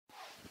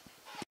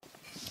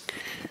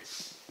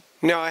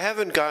Now, I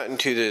haven't gotten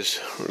to this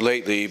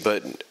lately,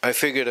 but I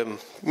figured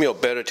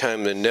better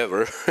time than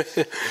never.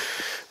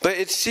 But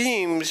it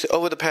seems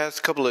over the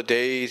past couple of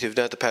days, if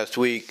not the past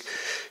week,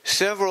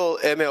 several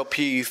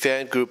MLP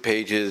fan group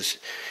pages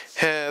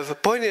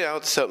have pointed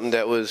out something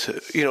that was,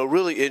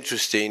 really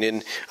interesting.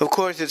 And of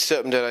course, it's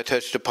something that I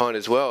touched upon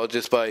as well,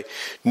 just by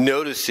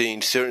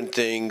noticing certain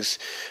things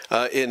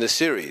in the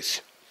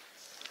series.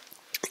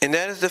 And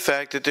that is the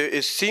fact that there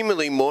is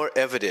seemingly more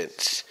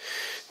evidence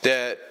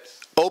that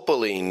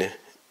Opaline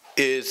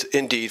is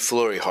indeed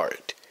Flurry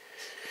heart.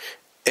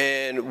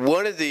 And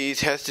one of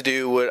these has to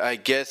do with, I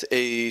guess,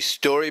 a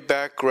story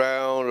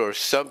background or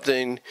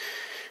something,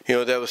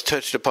 that was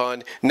touched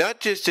upon, not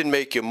just in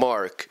Make Your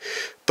Mark,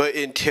 but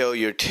in Tell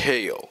Your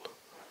Tale.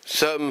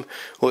 Something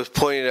was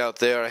pointed out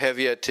there. I have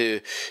yet to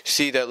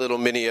see that little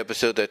mini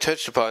episode that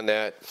touched upon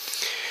that.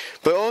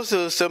 But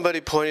also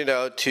somebody pointed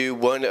out to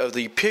one of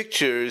the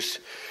pictures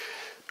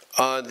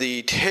on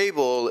the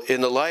table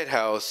in the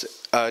lighthouse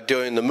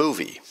during the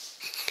movie,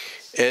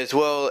 as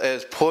well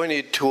as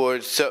pointed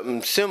towards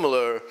something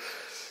similar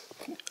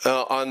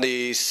on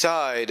the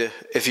side,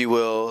 if you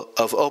will,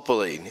 of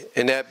Opaline.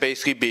 And that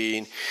basically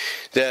being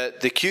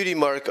that the cutie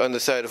mark on the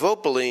side of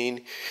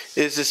Opaline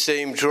is the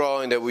same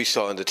drawing that we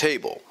saw on the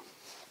table,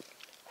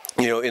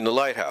 in the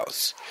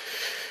lighthouse.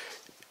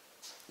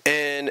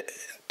 And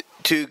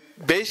to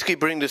basically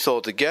bring this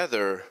all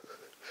together,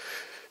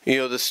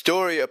 the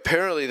story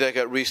apparently that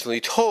got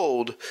recently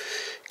told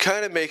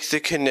kind of makes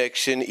the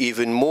connection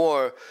even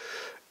more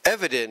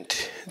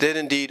evident that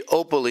indeed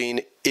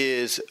Opaline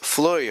is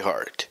Flurry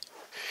heart.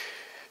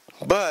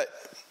 But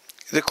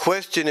the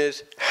question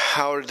is,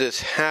 how did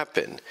this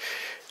happen?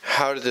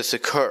 How did this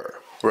occur,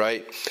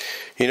 right?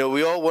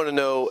 We all want to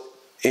know,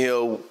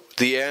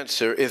 the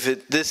answer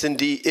if this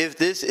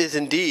is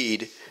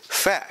indeed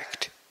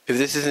fact. If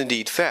this is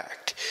indeed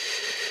fact.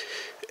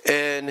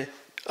 And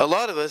a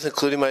lot of us,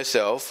 including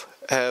myself,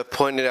 have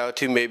pointed out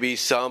to maybe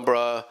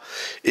Sombra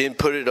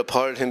inputted a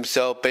part of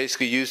himself,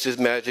 basically used his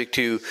magic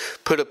to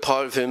put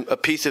a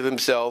piece of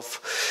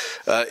himself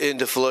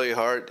into Flurry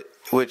heart,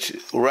 which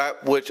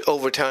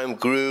over time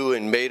grew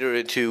and made her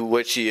into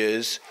what she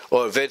is,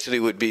 or eventually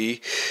would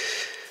be.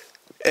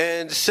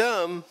 And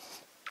some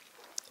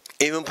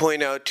even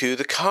point out to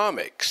the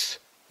comics.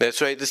 That's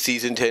right, the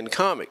season 10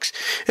 comics.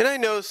 And I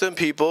know some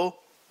people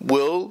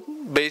will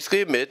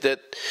basically admit that,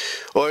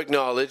 or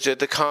acknowledge that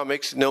the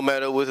comics, no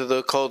matter whether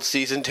they're called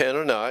season 10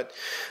 or not,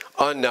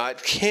 are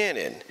not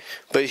canon.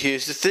 But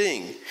here's the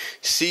thing.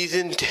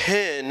 Season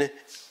 10,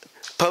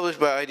 published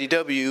by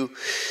IDW,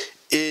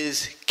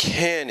 is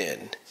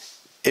canon.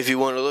 If you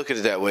want to look at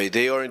it that way,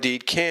 they are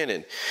indeed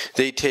canon.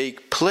 They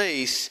take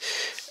place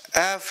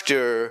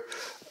after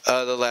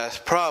the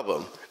last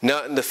problem.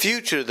 Not in the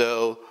future,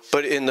 though,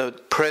 but in the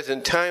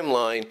present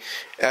timeline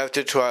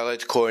after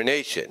Twilight's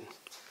coronation.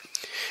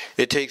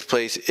 It takes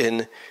place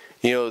in,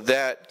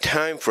 that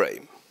time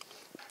frame.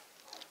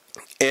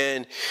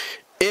 And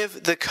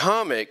if the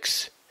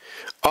comics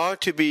are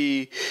to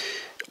be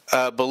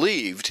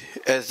believed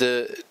as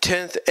the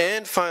 10th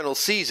and final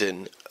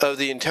season of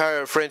the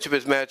entire Friendship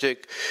is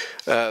Magic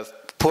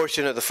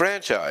portion of the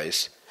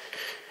franchise,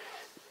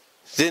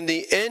 then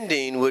the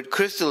ending with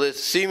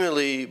Chrysalis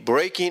seemingly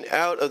breaking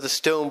out of the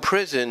stone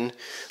prison,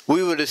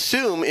 we would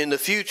assume in the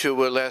future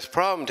where Last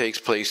Problem takes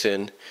place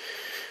in,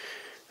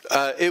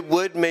 it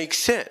would make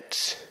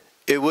sense.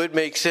 It would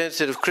make sense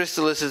that if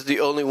Chrysalis is the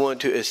only one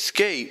to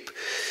escape,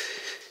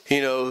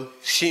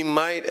 she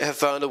might have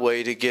found a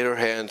way to get her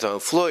hands on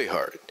Flurry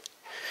heart.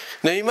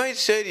 Now you might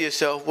say to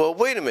yourself, well,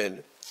 wait a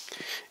minute.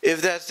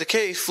 If that's the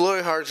case,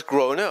 Flurry heart's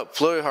grown up.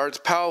 Flurry heart's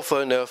powerful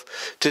enough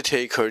to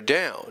take her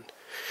down.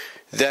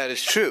 That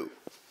is true.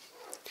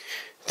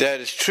 That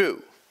is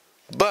true.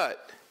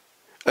 But,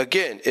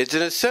 again, it's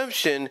an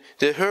assumption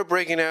that her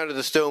breaking out of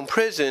the stone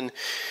prison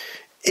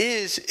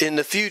is in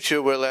the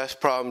future where Last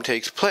Problem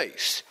takes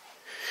place.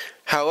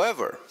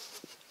 However,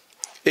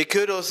 it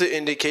could also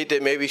indicate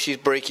that maybe she's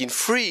breaking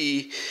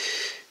free,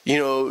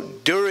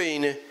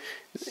 during,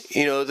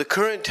 the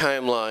current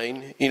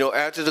timeline,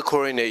 after the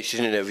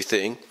coronation and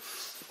everything.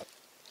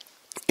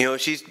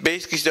 She's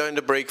basically starting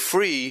to break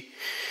free,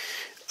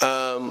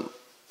 a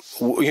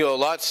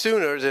lot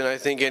sooner than I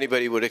think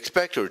anybody would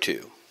expect her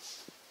to.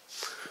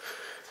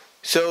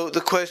 So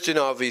the question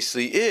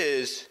obviously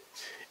is,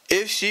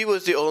 if she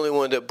was the only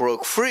one that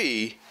broke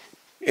free,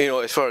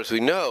 as far as we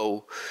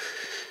know,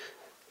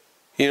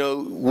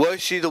 was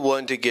she the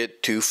one to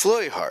get to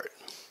Flurry heart?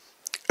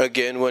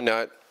 Again, we're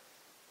not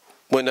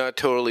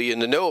totally in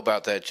the know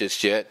about that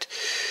just yet.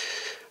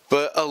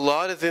 But a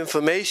lot of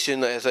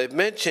information, as I've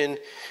mentioned,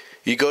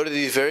 you go to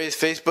these various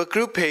Facebook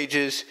group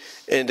pages,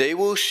 and they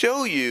will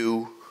show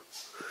you,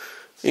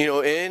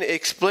 and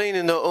explain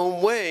in their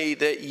own way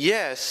that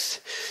yes,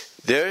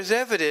 there's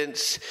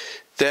evidence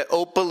that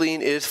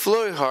Opaline is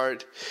Flurry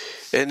heart,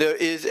 and there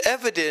is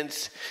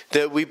evidence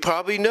that we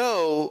probably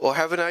know or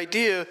have an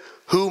idea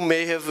who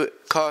may have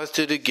caused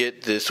her to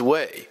get this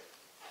way.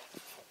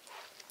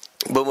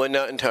 But we're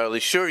not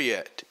entirely sure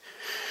yet.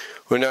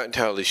 We're not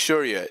entirely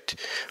sure yet.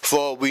 For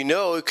all we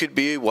know, it could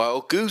be a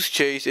wild goose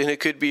chase, and it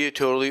could be a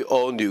totally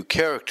all new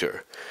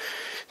character.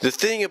 The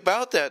thing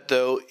about that,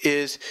 though,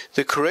 is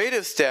the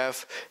creative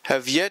staff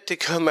have yet to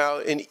come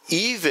out and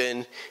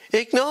even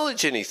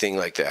acknowledge anything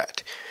like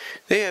that.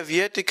 They have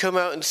yet to come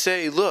out and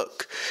say,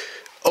 look,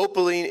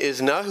 Opaline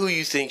is not who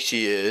you think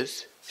she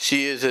is.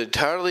 She is an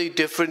entirely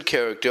different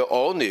character,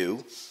 all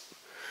new.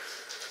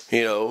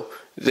 You know,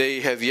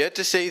 they have yet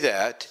to say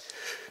that,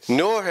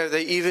 nor have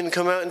they even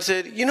come out and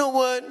said, you know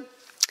what,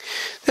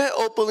 that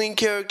Opaline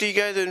character you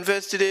guys are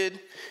invested in,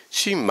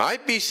 she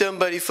might be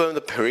somebody from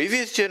the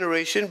previous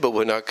generation, but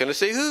we're not going to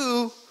say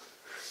who.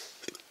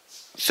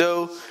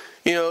 So,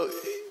 you know,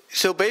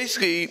 so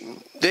basically,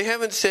 they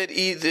haven't said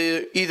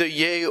either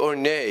yay or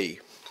nay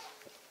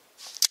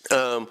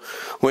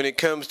when it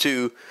comes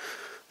to,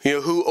 you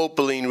know, who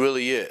Opaline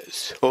really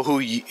is, or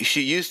who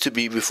she used to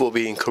be before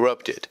being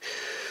corrupted.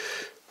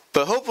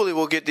 But hopefully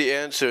we'll get the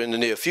answer in the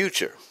near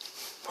future.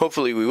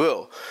 Hopefully we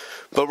will.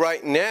 But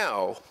right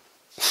now,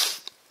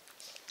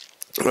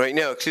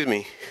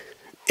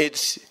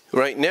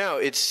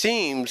 it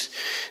seems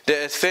that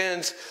as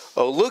fans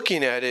are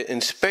looking at it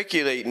and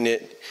speculating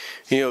it,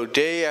 you know,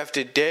 day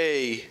after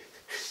day,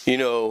 you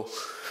know,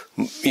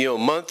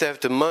 month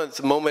after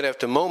month, moment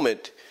after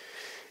moment,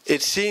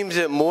 it seems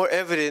that more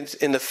evidence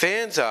in the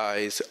fans'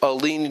 eyes are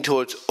leaning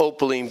towards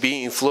Opaline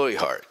being Flurry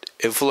Heart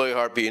and Flurry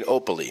Heart being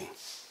Opaline.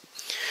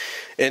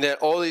 And that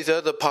all these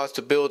other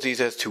possibilities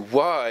as to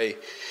why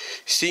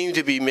seem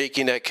to be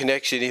making that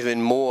connection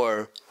even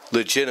more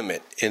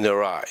legitimate in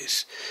their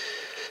eyes.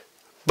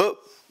 But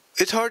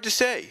it's hard to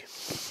say.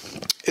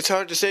 It's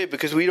hard to say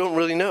because we don't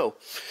really know.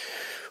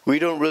 We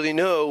don't really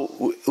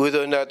know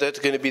whether or not that's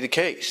going to be the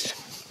case.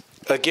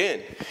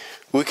 Again,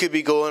 we could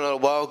be going on a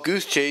wild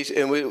goose chase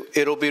and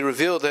it'll be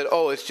revealed that,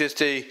 oh, it's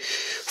just a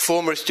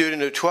former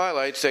student of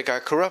Twilight's that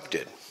got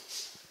corrupted.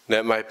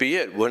 That might be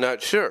it. We're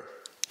not sure.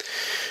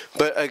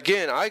 But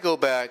again, I go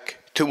back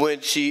to when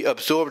she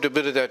absorbed a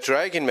bit of that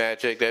dragon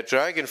magic, that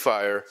dragon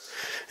fire,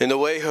 and the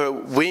way her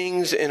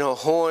wings and her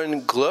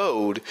horn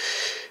glowed.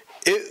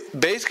 It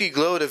basically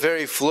glowed a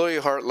very Flurry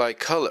Heart-like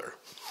color.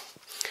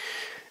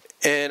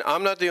 And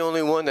I'm not the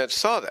only one that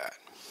saw that.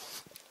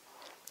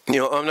 You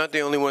know, I'm not the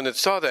only one that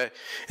saw that.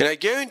 And I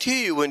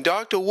guarantee you, when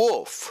Dr.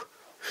 Wolf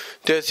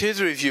does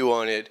his review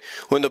on it,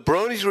 when the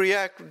bronies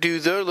do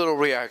their little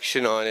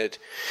reaction on it,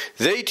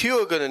 they too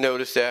are going to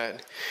notice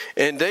that.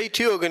 And they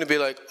too are going to be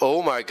like,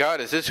 oh my God,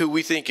 is this who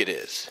we think it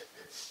is?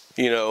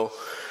 You know,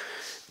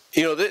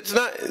 it's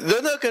not,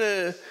 they're not going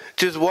to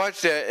just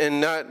watch that and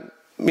not,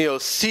 you know,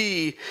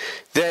 see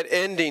that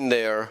ending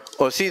there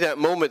or see that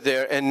moment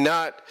there and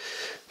not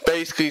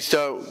basically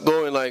start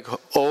going like,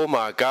 oh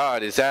my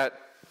God, is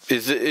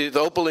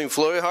Opaline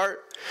Flurry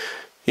Heart?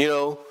 You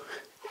know,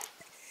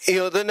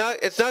 they're not,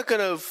 it's not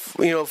going to,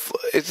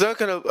 it's not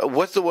going to,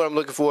 what's the word I'm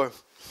looking for?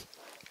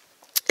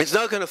 It's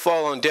not going to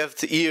fall on deaf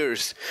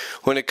ears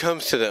when it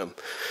comes to them.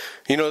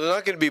 They're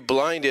not going to be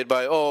blinded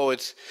by, oh,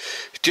 it's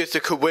just a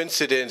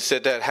coincidence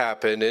that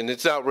happened and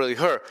it's not really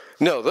her.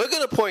 No, they're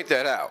going to point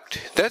that out.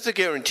 That's a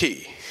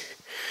guarantee.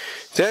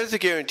 That is a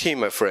guarantee,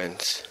 my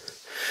friends.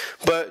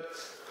 But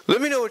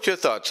let me know what your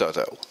thoughts are,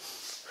 though.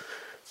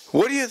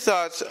 What are your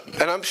thoughts?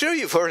 And I'm sure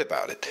you've heard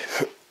about it.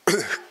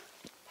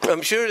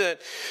 I'm sure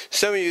that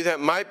some of you that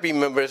might be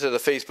members of the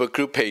Facebook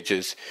group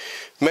pages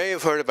may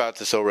have heard about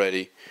this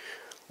already.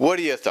 What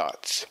are your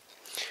thoughts?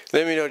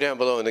 Let me know down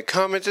below in the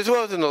comments, as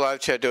well as in the live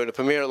chat during the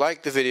premiere.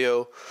 Like the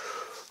video.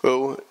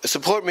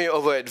 Support me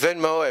over at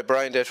VENMO at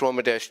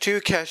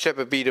Brian-Roma-2, Cash App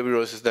at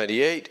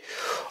BWRoses98.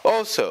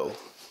 Also,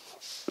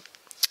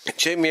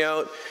 check me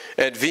out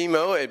at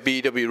VENMO at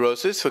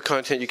BWRoses for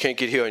content you can't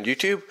get here on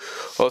YouTube.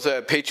 Also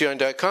at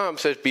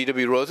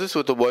patreon.com/BWRoses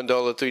with the $1,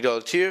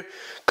 $3 tier.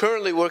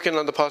 Currently working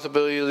on the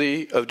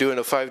possibility of doing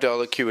a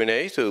 $5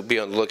 Q&A, so be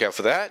on the lookout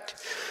for that.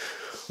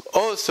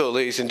 Also,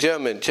 ladies and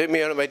gentlemen, check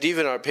me out on my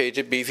DeviantArt page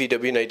at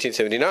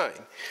BVW1979.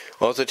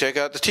 Also, check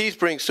out the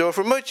Teespring store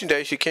for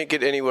merchandise you can't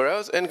get anywhere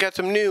else, and got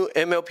some new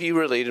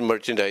MLP-related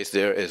merchandise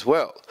there as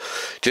well,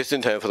 just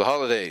in time for the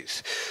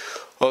holidays.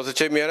 Also,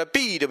 check me out at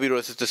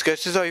BWRoses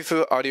Discussions, all your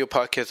favorite audio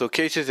podcast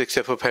locations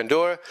except for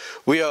Pandora.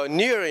 We are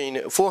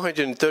nearing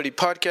 430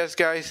 podcasts,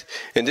 guys,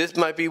 and this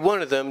might be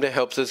one of them that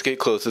helps us get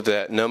closer to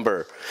that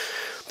number.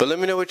 But let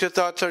me know what your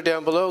thoughts are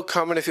down below.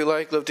 Comment if you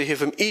like. Love to hear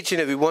from each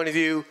and every one of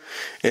you.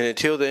 And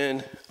until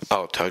then,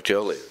 I'll talk to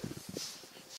y'all later.